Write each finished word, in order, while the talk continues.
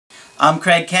I'm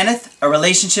Craig Kenneth, a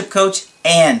relationship coach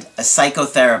and a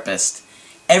psychotherapist.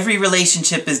 Every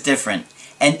relationship is different,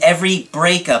 and every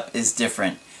breakup is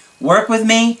different. Work with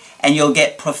me, and you'll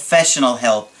get professional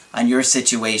help on your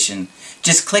situation.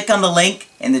 Just click on the link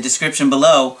in the description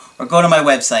below, or go to my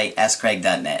website,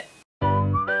 AskCraig.net.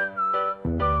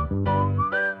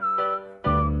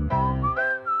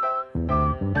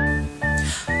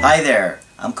 Hi there,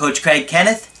 I'm Coach Craig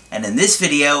Kenneth, and in this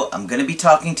video I'm going to be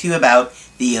talking to you about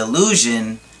the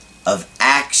illusion of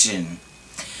action.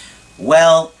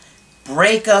 Well,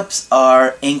 breakups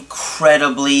are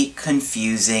incredibly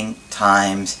confusing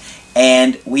times,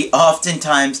 and we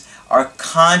oftentimes are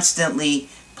constantly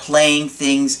playing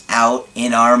things out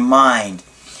in our mind.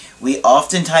 We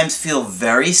oftentimes feel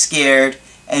very scared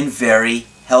and very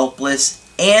helpless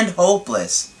and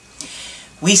hopeless.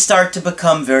 We start to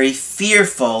become very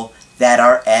fearful that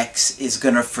our ex is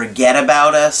going to forget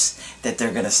about us, that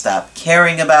they're going to stop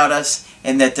caring about us,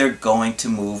 and that they're going to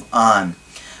move on.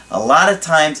 A lot of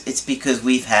times it's because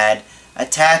we've had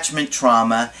attachment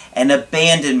trauma and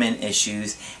abandonment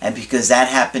issues, and because that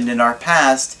happened in our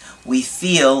past, we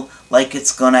feel like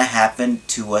it's going to happen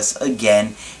to us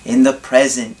again in the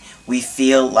present. We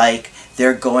feel like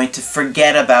they're going to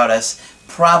forget about us,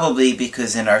 probably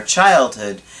because in our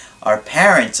childhood, our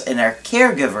parents and our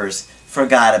caregivers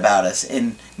forgot about us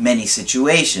in many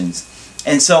situations.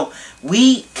 And so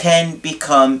we can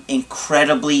become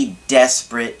incredibly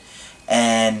desperate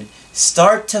and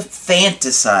start to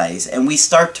fantasize, and we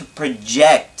start to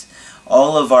project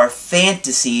all of our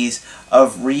fantasies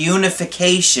of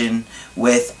reunification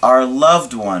with our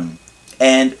loved one.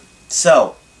 And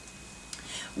so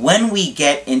when we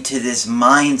get into this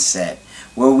mindset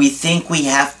where we think we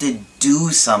have to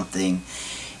do something,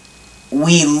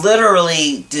 we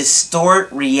literally distort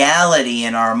reality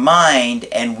in our mind,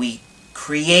 and we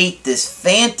create this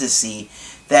fantasy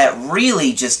that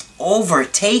really just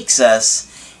overtakes us,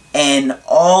 and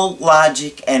all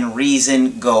logic and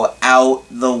reason go out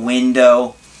the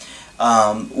window.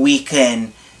 We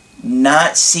can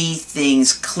not see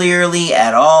things clearly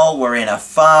at all. We're in a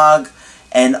fog,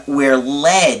 and we're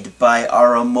led by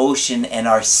our emotion and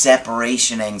our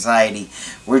separation anxiety.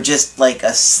 We're just like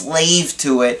a slave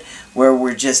to it, where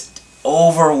we're just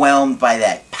overwhelmed by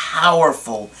that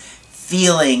powerful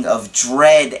feeling of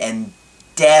dread and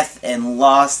death and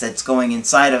loss that's going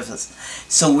inside of us.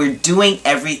 So we're doing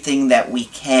everything that we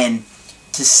can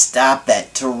to stop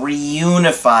that, to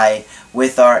reunify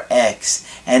with our ex.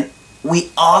 And we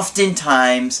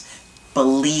oftentimes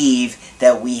believe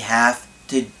that we have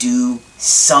to do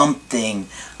something.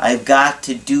 I've got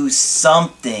to do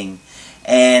something.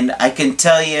 And I can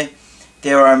tell you,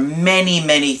 there are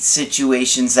many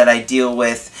situations that I deal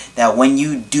with that when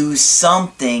you do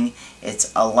something,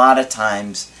 it's a lot of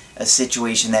times a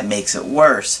situation that makes it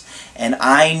worse. And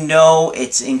I know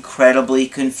it's incredibly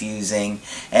confusing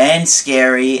and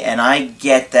scary, and I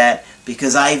get that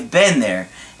because I've been there.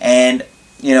 And,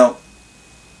 you know,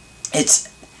 it's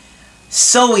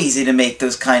so easy to make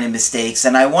those kind of mistakes,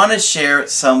 and I want to share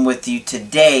some with you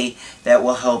today that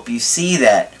will help you see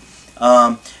that.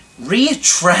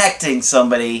 Reattracting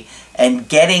somebody and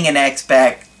getting an ex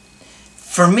back,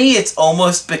 for me it's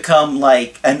almost become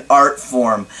like an art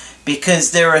form, because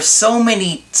there are so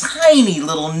many tiny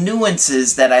little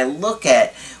nuances that I look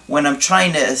at when I'm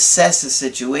trying to assess a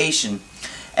situation.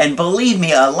 And believe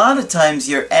me, a lot of times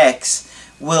your ex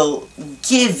will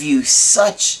give you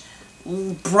such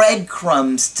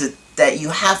breadcrumbs that you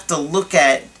have to look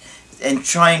at and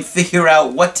try and figure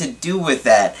out what to do with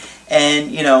that.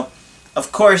 And, you know,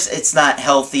 of course, it's not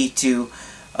healthy to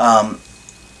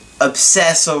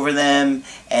obsess over them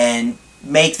and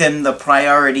make them the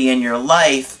priority in your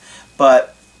life,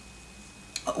 but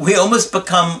we almost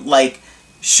become like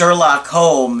Sherlock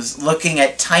Holmes looking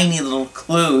at tiny little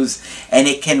clues, and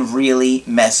it can really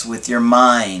mess with your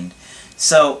mind.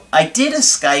 So I did a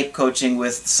Skype coaching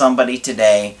with somebody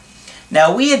today.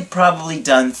 Now, we had probably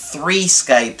done 3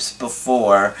 Skypes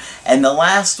before, and the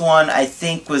last one I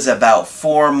think was about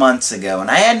 4 months ago,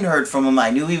 and I hadn't heard from him. I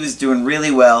knew he was doing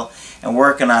really well and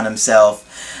working on himself,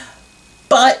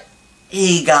 but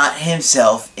he got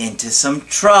himself into some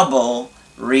trouble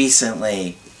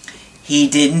recently. He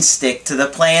didn't stick to the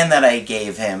plan that I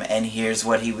gave him, and here's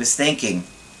what he was thinking.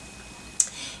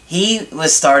 He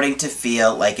was starting to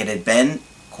feel like it had been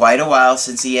quite a while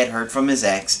since he had heard from his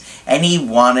ex, and he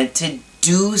wanted to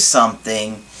do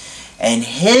something, and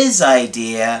his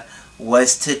idea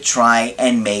was to try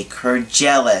and make her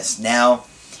jealous. Now,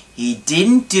 he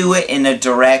didn't do it in a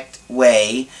direct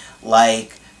way,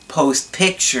 like post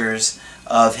pictures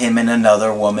of him and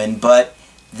another woman, but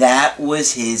that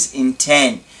was his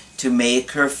intent, to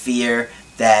make her fear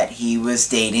that he was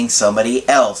dating somebody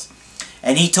else.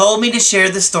 And he told me to share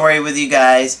the story with you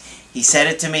guys. He said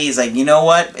it to me. He's like, you know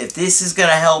what? If this is going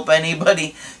to help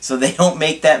anybody so they don't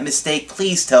make that mistake,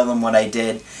 please tell them what I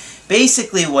did.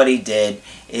 Basically what he did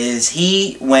is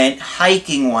he went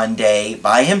hiking one day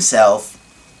by himself.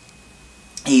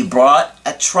 He brought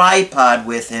a tripod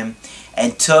with him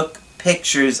and took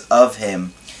pictures of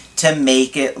him to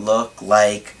make it look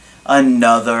like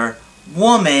another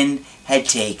woman had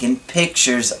taken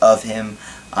pictures of him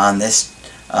on this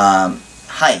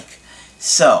hike.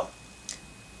 So,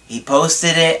 he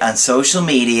posted it on social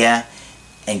media,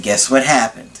 and guess what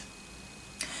happened?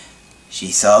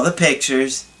 She saw the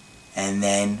pictures and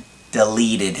then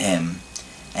deleted him.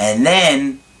 And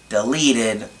then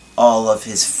deleted all of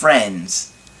his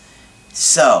friends.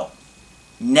 So,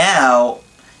 now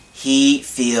he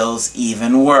feels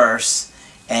even worse,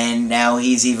 and now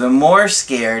he's even more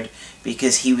scared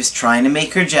because he was trying to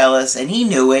make her jealous, and he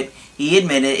knew it. He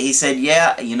admitted it. He said,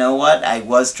 yeah, you know what? I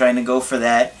was trying to go for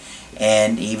that.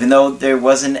 And even though there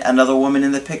wasn't another woman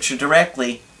in the picture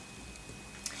directly,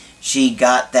 she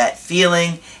got that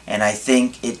feeling, and I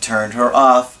think it turned her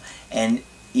off. And,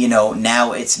 you know,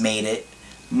 now it's made it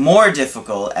more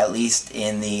difficult, at least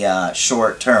in the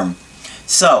short term.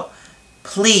 So,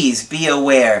 please be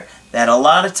aware that a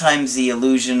lot of times the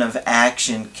illusion of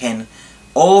action can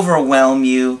overwhelm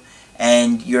you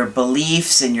and your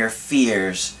beliefs and your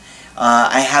fears.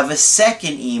 I have a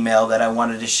second email that I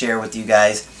wanted to share with you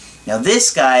guys. Now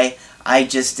this guy I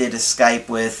just did a Skype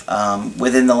with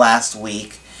within the last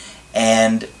week,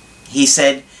 and he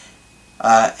said,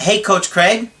 hey Coach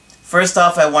Craig, first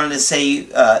off I wanted to say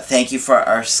thank you for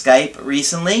our Skype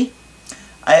recently.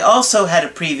 I also had a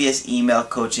previous email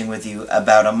coaching with you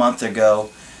about a month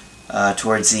ago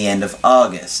towards the end of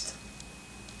August.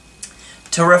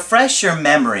 To refresh your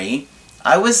memory,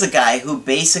 I was the guy who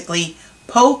basically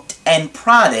poked and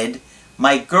prodded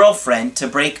my girlfriend to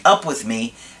break up with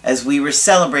me as we were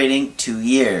celebrating 2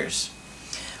 years.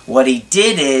 What he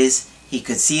did is, he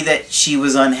could see that she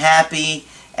was unhappy,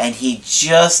 and he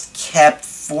just kept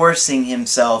forcing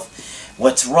himself,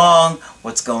 what's wrong,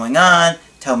 what's going on,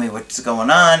 tell me what's going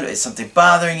on, is something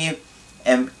bothering you?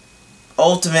 And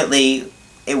ultimately,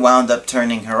 it wound up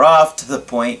turning her off to the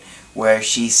point where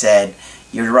she said,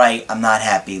 you're right, I'm not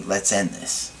happy, let's end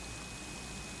this.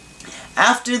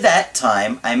 After that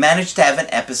time, I managed to have an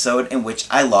episode in which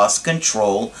I lost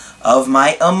control of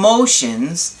my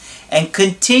emotions and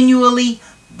continually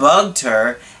bugged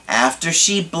her after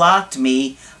she blocked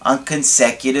me on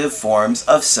consecutive forms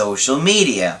of social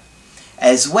media,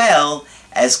 as well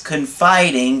as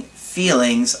confiding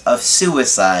feelings of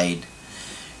suicide.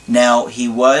 Now, he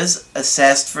was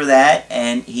assessed for that,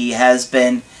 and he has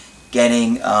been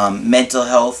getting mental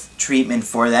health treatment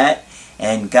for that.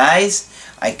 And guys,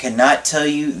 I cannot tell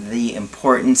you the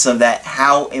importance of that,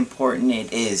 how important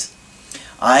it is.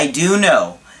 I do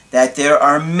know that there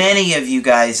are many of you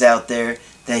guys out there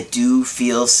that do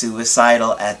feel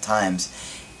suicidal at times.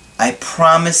 I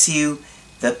promise you,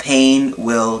 the pain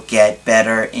will get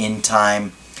better in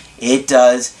time. It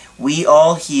does. We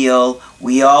all heal.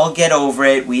 We all get over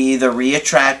it. We either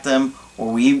reattract them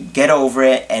or we get over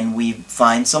it and we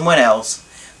find someone else.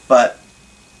 But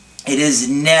it is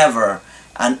never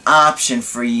an option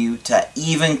for you to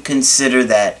even consider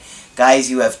that.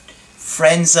 Guys, you have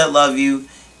friends that love you,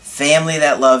 family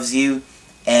that loves you,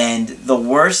 and the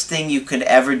worst thing you could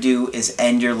ever do is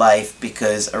end your life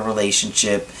because a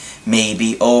relationship may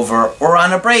be over or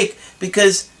on a break.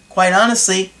 Because, quite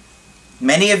honestly,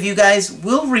 many of you guys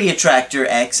will reattract your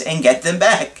ex and get them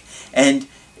back. And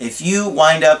if you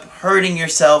wind up hurting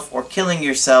yourself or killing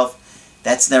yourself,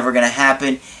 that's never going to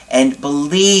happen. And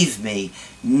believe me,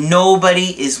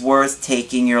 nobody is worth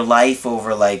taking your life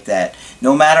over like that.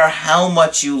 No matter how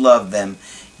much you love them,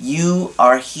 you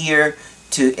are here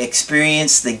to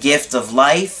experience the gift of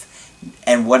life,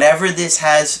 and whatever this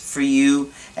has for you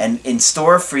and in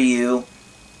store for you,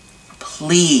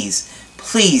 please,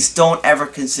 please don't ever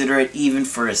consider it even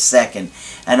for a second.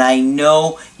 And I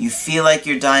know you feel like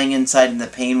you're dying inside and the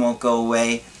pain won't go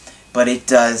away, but it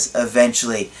does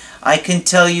eventually. I can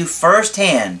tell you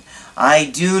firsthand, I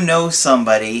do know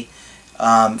somebody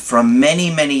from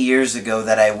many, many years ago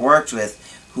that I worked with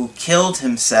who killed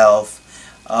himself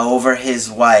over his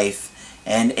wife,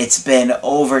 and it's been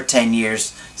over 10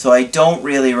 years, so I don't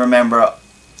really remember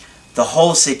the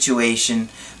whole situation,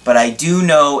 but I do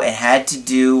know it had to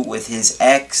do with his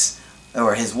ex,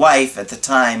 or his wife at the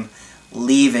time,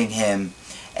 leaving him.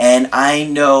 And I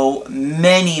know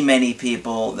many, many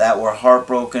people that were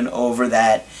heartbroken over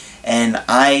that, and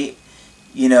I,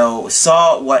 you know,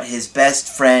 saw what his best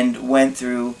friend went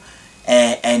through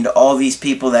and all these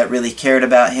people that really cared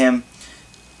about him.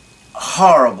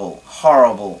 Horrible,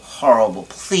 horrible, horrible.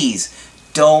 Please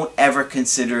don't ever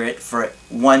consider it for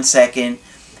 1 second.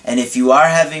 And if you are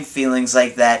having feelings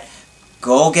like that,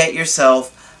 go get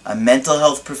yourself a mental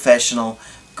health professional.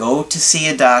 Go to see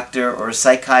a doctor or a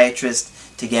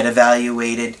psychiatrist to get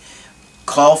evaluated.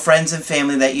 Call friends and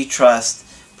family that you trust.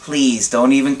 Please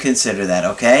don't even consider that,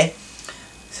 okay?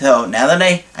 So now that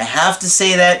I have to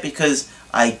say that because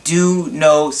I do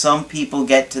know some people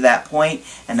get to that point,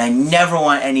 and I never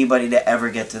want anybody to ever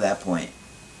get to that point.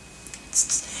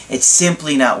 It's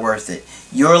simply not worth it.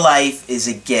 Your life is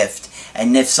a gift,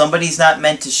 and if somebody's not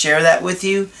meant to share that with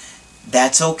you,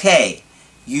 that's okay.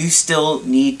 You still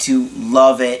need to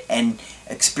love it and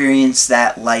experience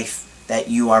that life that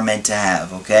you are meant to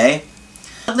have, okay?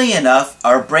 Oddly enough,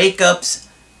 our breakups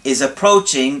is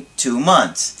approaching 2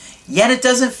 months, yet it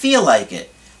doesn't feel like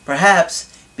it. Perhaps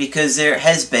because there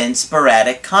has been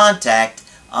sporadic contact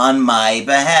on my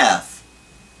behalf.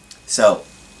 So,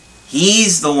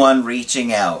 he's the one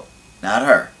reaching out, not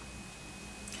her.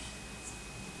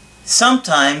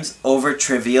 Sometimes over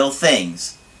trivial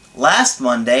things. Last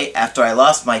Monday, after I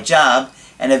lost my job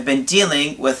and have been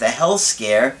dealing with a health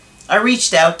scare, I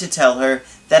reached out to tell her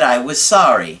that I was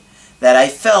sorry, that I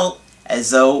felt as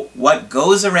though what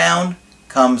goes around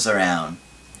comes around.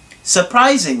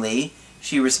 Surprisingly,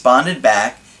 she responded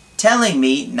back, telling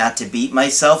me not to beat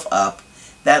myself up,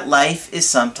 that life is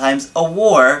sometimes a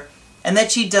war, and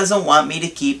that she doesn't want me to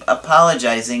keep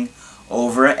apologizing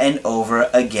over and over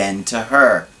again to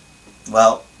her.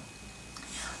 Well,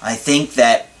 I think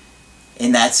that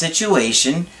in that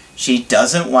situation, she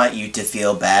doesn't want you to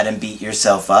feel bad and beat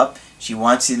yourself up. She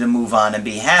wants you to move on and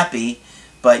be happy,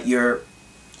 but you're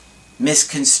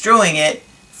misconstruing it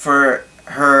for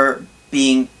her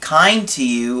being kind to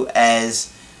you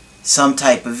as some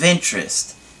type of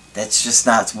interest. That's just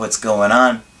not what's going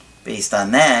on based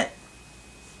on that.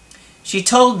 She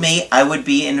told me I would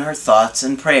be in her thoughts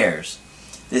and prayers.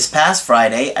 This past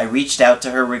Friday, I reached out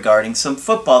to her regarding some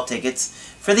football tickets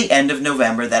for the end of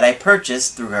November that I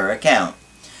purchased through her account.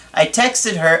 I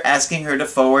texted her asking her to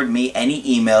forward me any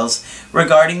emails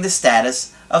regarding the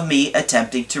status of me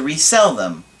attempting to resell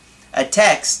them. A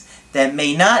text that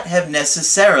may not have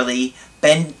necessarily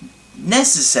been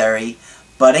necessary,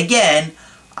 but again,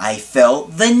 I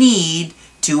felt the need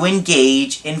to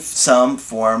engage in some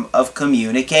form of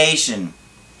communication.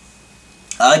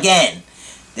 Again,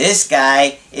 this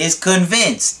guy is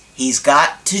convinced he's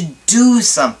got to do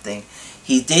something.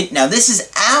 He did. Now, this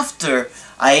is after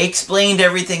I explained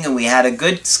everything and we had a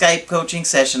good Skype coaching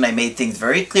session. I made things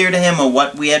very clear to him on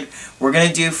what we're going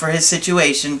to do for his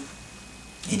situation.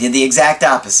 He did the exact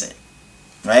opposite,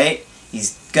 right?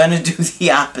 He's going to do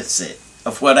the opposite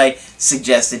of what I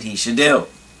suggested he should do.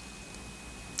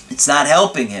 It's not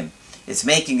helping him. It's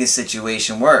making his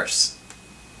situation worse.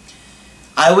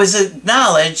 I was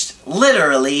acknowledged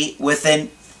literally with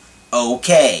an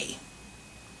okay.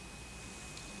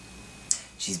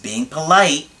 She's being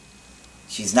polite.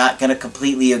 She's not going to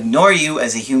completely ignore you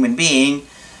as a human being,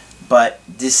 but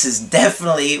this is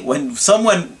definitely, when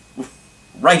someone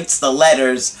writes the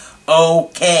letters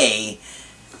okay,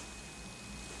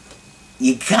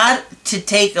 you got to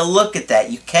take a look at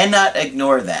that. You cannot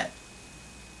ignore that.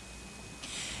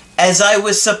 As I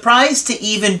was surprised to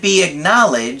even be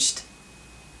acknowledged,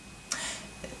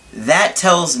 that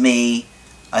tells me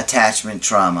attachment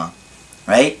trauma,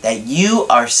 right? That you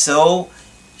are so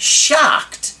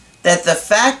shocked that the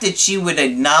fact that she would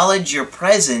acknowledge your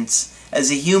presence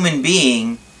as a human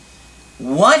being,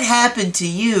 what happened to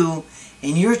you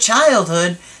in your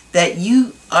childhood that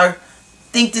you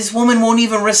think this woman won't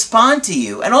even respond to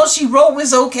you? And all she wrote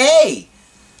was okay.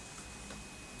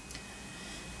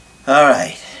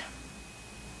 Alright.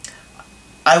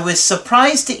 I was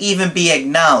surprised to even be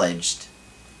acknowledged.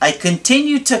 I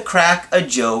continued to crack a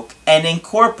joke and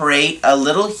incorporate a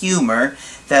little humor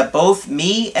that both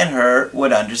me and her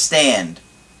would understand.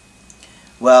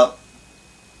 Well,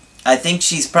 I think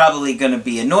she's probably going to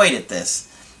be annoyed at this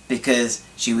because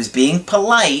she was being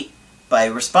polite by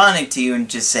responding to you and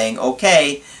just saying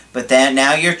okay, but then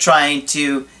now you're trying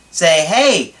to say,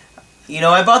 hey, you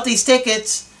know, I bought these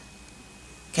tickets.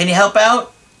 Can you help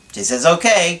out? She says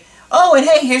okay. Oh, and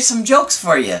hey, here's some jokes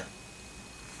for you.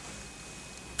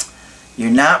 You're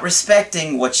not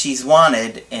respecting what she's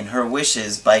wanted and her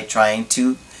wishes by trying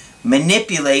to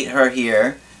manipulate her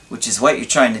here, which is what you're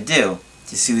trying to do,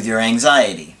 to soothe your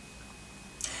anxiety.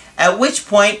 At which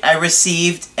point I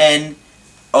received an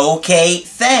okay,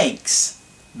 thanks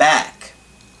back.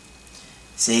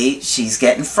 See, she's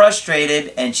getting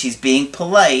frustrated and she's being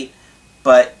polite,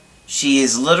 but she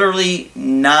is literally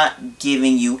not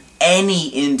giving you any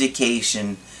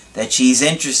indication that she's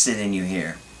interested in you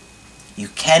here. You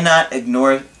cannot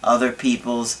ignore other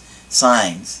people's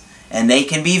signs. And they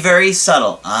can be very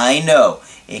subtle. I know.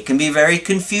 It can be very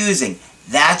confusing.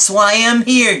 That's why I'm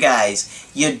here, guys.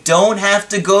 You don't have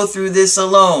to go through this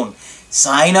alone.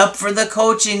 Sign up for the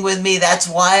coaching with me. That's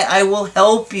why I will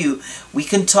help you. We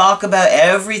can talk about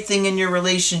everything in your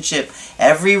relationship.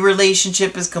 Every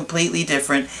relationship is completely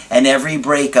different, and every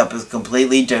breakup is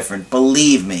completely different.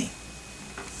 Believe me.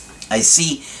 I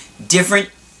see different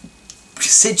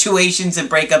situations and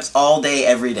breakups all day,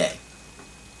 every day.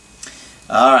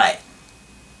 Alright.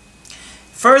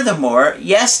 Furthermore,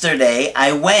 yesterday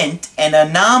I went and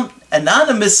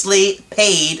anonymously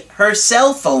paid her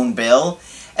cell phone bill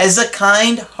as a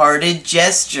kind-hearted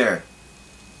gesture.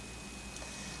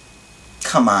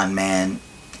 Come on, man.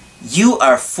 You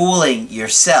are fooling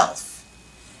yourself.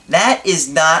 That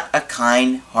is not a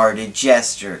kind-hearted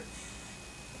gesture.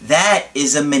 That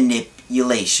is a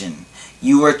manipulation.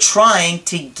 You are trying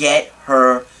to get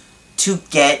her to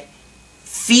get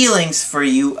feelings for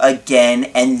you again,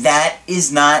 and that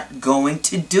is not going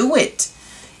to do it.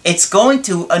 It's going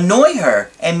to annoy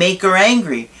her and make her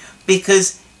angry,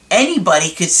 because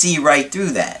anybody could see right through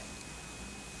that.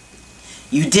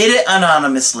 You did it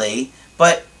anonymously,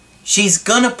 but she's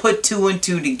gonna put two and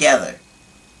two together.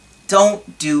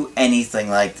 Don't do anything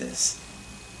like this.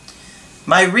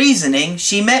 My reasoning: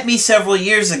 she met me several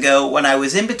years ago when I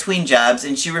was in between jobs,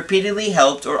 and she repeatedly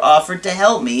helped or offered to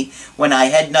help me when I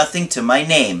had nothing to my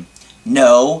name.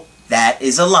 No, that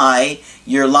is a lie.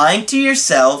 You're lying to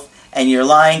yourself, and you're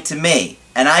lying to me,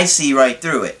 and I see right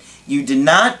through it. You did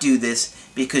not do this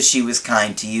because she was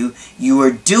kind to you. You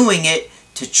were doing it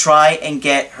to try and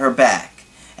get her back,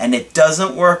 and it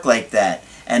doesn't work like that.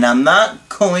 And I'm not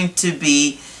going to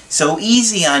be so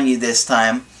easy on you this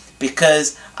time,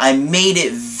 because I made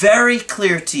it very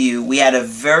clear to you. We had a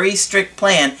very strict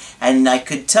plan, and I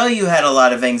could tell you had a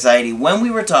lot of anxiety when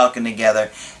we were talking together,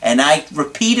 and I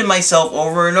repeated myself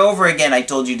over and over again. I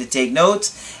told you to take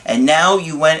notes, and now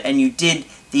you went and you did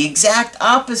the exact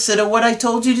opposite of what I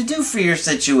told you to do for your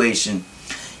situation.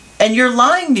 And you're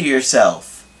lying to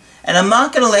yourself. And I'm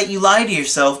not going to let you lie to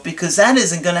yourself, because that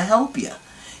isn't going to help you.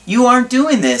 You aren't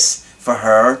doing this for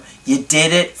her. You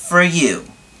did it for you.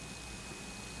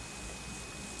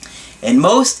 In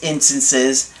most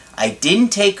instances, I didn't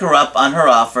take her up on her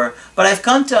offer, but I've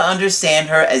come to understand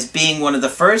her as being one of the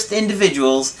first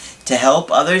individuals to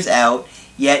help others out,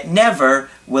 yet never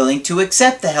willing to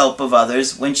accept the help of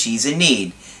others when she's in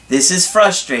need. This is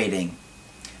frustrating.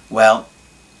 Well,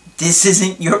 this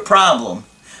isn't your problem,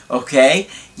 okay?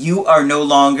 You are no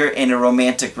longer in a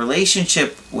romantic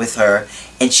relationship with her,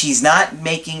 and she's not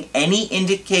making any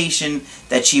indication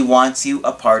that she wants you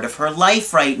a part of her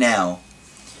life right now.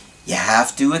 You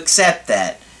have to accept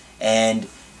that. And,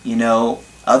 you know,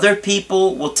 other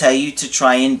people will tell you to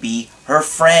try and be her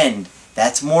friend.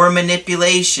 That's more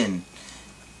manipulation.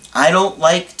 I don't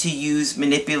like to use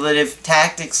manipulative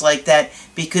tactics like that,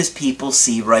 because people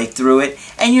see right through it,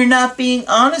 and you're not being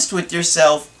honest with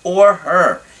yourself or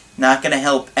her. Not going to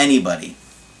help anybody.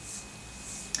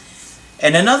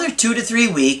 In another 2 to 3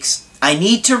 weeks, I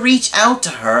need to reach out to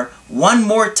her one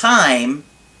more time.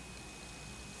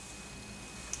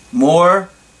 More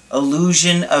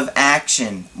illusion of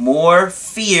action. More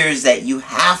fears that you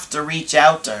have to reach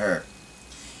out to her.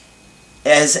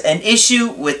 As an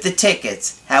issue with the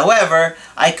tickets. However,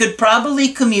 I could probably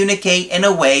communicate in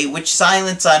a way which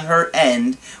silence on her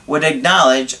end would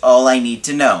acknowledge all I need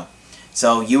to know.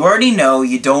 So you already know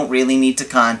you don't really need to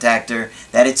contact her,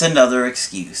 that it's another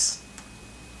excuse.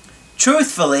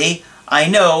 Truthfully, I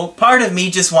know part of me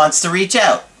just wants to reach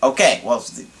out. Okay, well,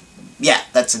 yeah,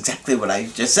 that's exactly what I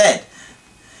just said.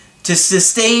 To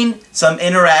sustain some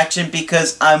interaction,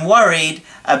 because I'm worried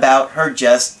about her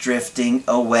just drifting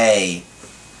away.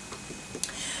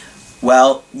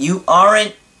 Well, you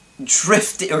aren't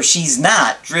drifting, or she's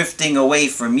not drifting away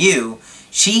from you.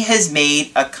 She has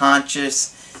made a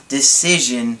conscious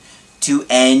decision to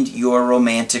end your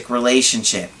romantic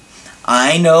relationship.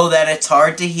 I know that it's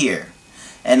hard to hear,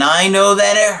 and I know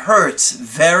that it hurts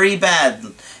very bad,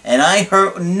 and I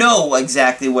know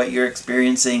exactly what you're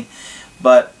experiencing,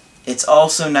 but it's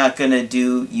also not going to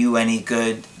do you any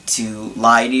good to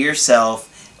lie to yourself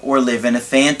or live in a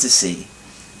fantasy.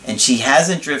 And she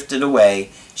hasn't drifted away.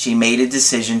 She made a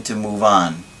decision to move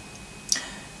on.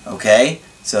 Okay?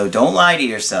 So don't lie to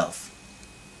yourself.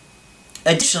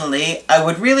 Additionally, I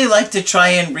would really like to try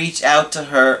and reach out to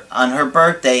her on her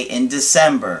birthday in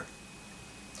December.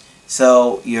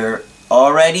 So you're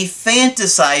already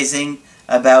fantasizing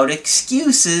about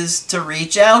excuses to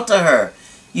reach out to her.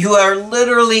 You are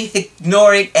literally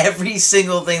ignoring every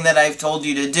single thing that I've told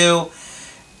you to do.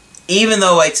 Even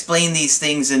though I explain these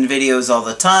things in videos all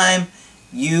the time,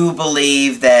 you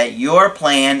believe that your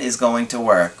plan is going to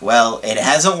work. Well, it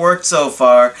hasn't worked so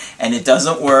far, and it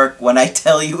doesn't work when I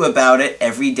tell you about it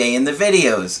every day in the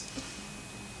videos.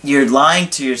 You're lying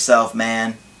to yourself,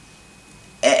 man,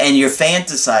 and you're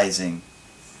fantasizing.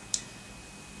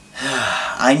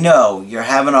 I know you're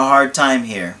having a hard time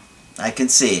here. I can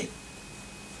see it.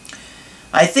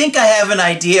 I think I have an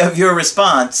idea of your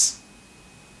response.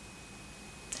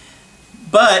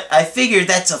 But I figured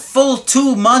that's a full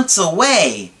 2 months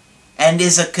away and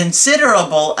is a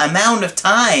considerable amount of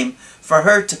time for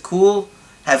her to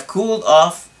have cooled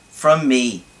off from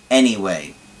me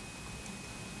anyway.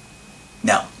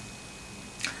 No.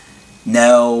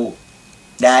 No,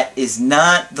 that is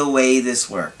not the way this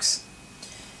works.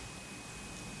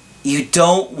 You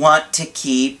don't want to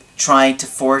keep trying to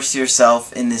force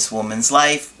yourself in this woman's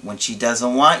life when she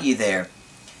doesn't want you there.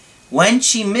 When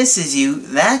she misses you,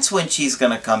 that's when she's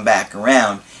going to come back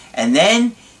around. And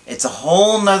then it's a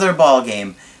whole nother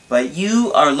ballgame. But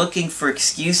you are looking for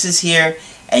excuses here,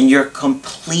 and you're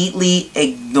completely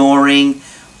ignoring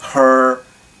her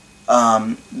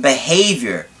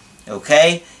behavior.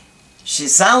 Okay?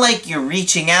 It's not like you're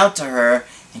reaching out to her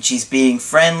and she's being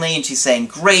friendly and she's saying,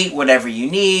 great, whatever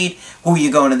you need, who are you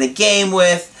going to the game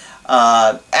with,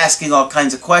 asking all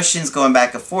kinds of questions, going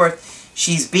back and forth.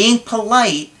 She's being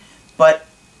polite, but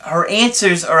her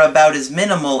answers are about as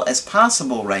minimal as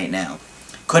possible right now.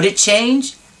 Could it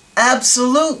change?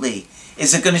 Absolutely.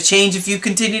 Is it going to change if you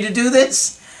continue to do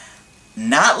this?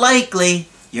 Not likely.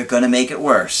 You're going to make it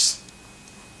worse.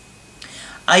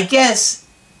 I guess,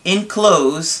 in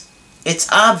close,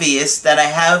 it's obvious that I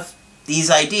have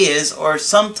these ideas, or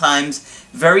sometimes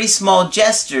very small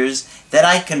gestures that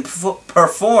I can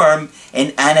perform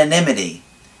in anonymity.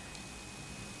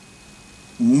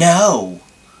 No.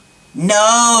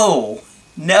 No.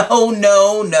 No,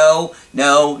 no, no,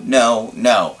 no, no,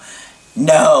 no.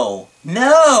 No.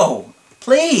 No.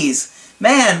 Please.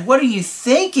 Man, what are you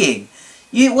thinking?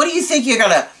 What do you think you're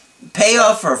going to pay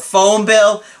off her phone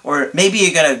bill? Or maybe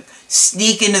you're going to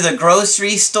sneak into the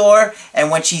grocery store,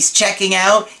 and when she's checking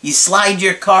out, you slide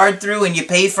your card through and you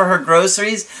pay for her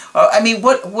groceries? I mean,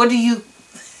 what are you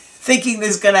thinking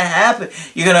is going to happen?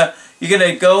 You're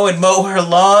gonna go and mow her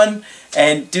lawn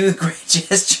and do a great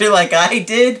gesture like I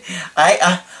did?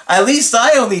 At least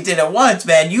I only did it once,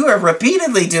 man. You are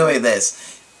repeatedly doing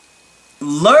this.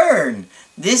 Learn.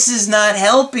 This is not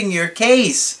helping your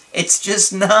case. It's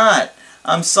just not.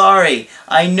 I'm sorry.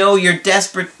 I know you're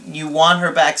desperate. You want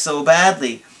her back so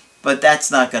badly. But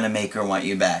that's not going to make her want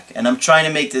you back. And I'm trying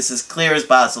to make this as clear as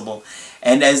possible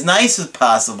and as nice as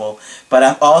possible. But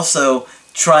I'm also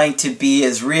trying to be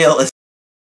as real as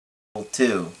possible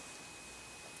too.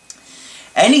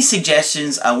 Any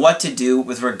suggestions on what to do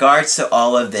with regards to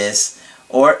all of this,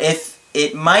 or if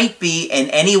it might be in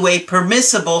any way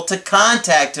permissible to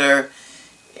contact her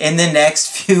in the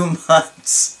next few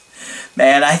months?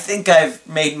 Man, I think I've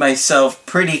made myself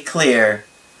pretty clear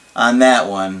on that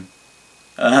one.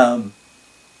 I'll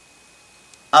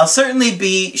certainly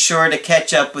be sure to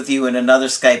catch up with you in another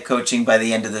Skype coaching by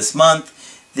the end of this month.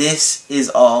 This is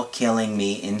all killing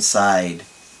me inside.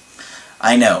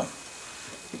 I know.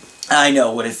 I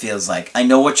know what it feels like. I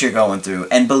know what you're going through.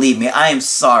 And believe me, I am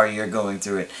sorry you're going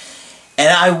through it. And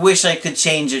I wish I could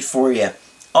change it for you.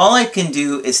 All I can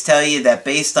do is tell you that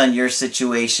based on your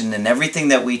situation and everything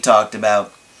that we talked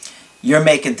about, you're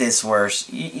making this worse.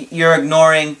 You're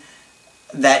ignoring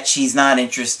that she's not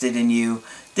interested in you.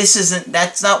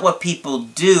 That's not what people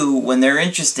do when they're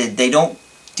interested.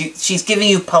 She's giving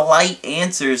you polite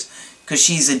answers because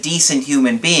she's a decent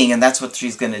human being, and that's what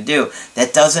she's going to do.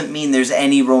 That doesn't mean there's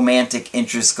any romantic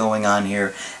interest going on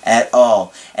here at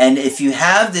all. And if you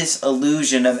have this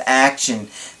illusion of action,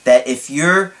 that if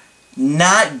you're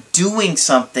not doing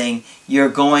something, you're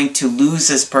going to lose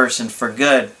this person for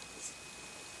good,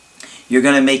 you're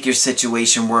going to make your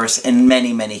situation worse in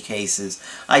many, many cases.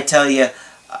 I tell you,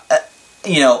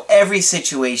 every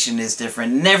situation is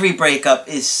different, and every breakup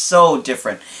is so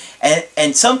different.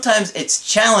 And sometimes it's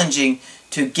challenging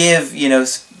to give,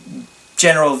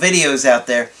 general videos out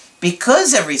there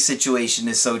because every situation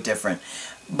is so different.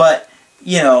 But,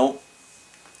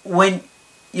 when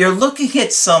you're looking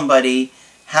at somebody,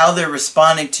 how they're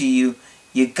responding to you,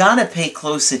 you gotta pay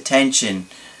close attention.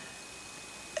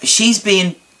 She's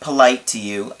being polite to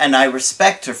you, and I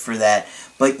respect her for that,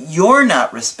 But you're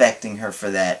not respecting her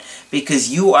for that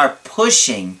because you are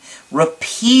pushing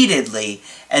repeatedly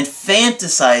and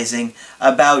fantasizing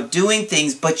about doing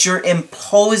things, but you're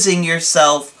imposing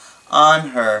yourself on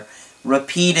her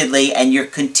repeatedly, and you're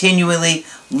continually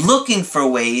looking for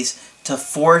ways to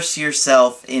force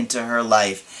yourself into her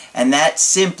life. And that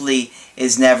simply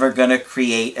is never going to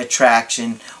create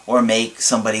attraction or make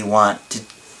somebody want to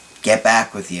get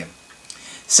back with you.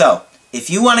 So,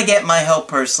 if you want to get my help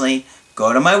personally,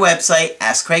 go to my website,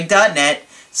 AskCraig.net,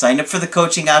 sign up for the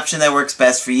coaching option that works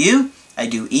best for you. I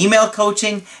do email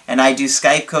coaching and I do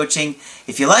Skype coaching.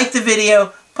 If you like the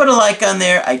video, put a like on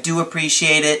there. I do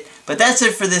appreciate it. But that's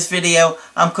it for this video.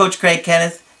 I'm Coach Craig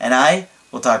Kenneth, and I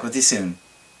will talk with you soon.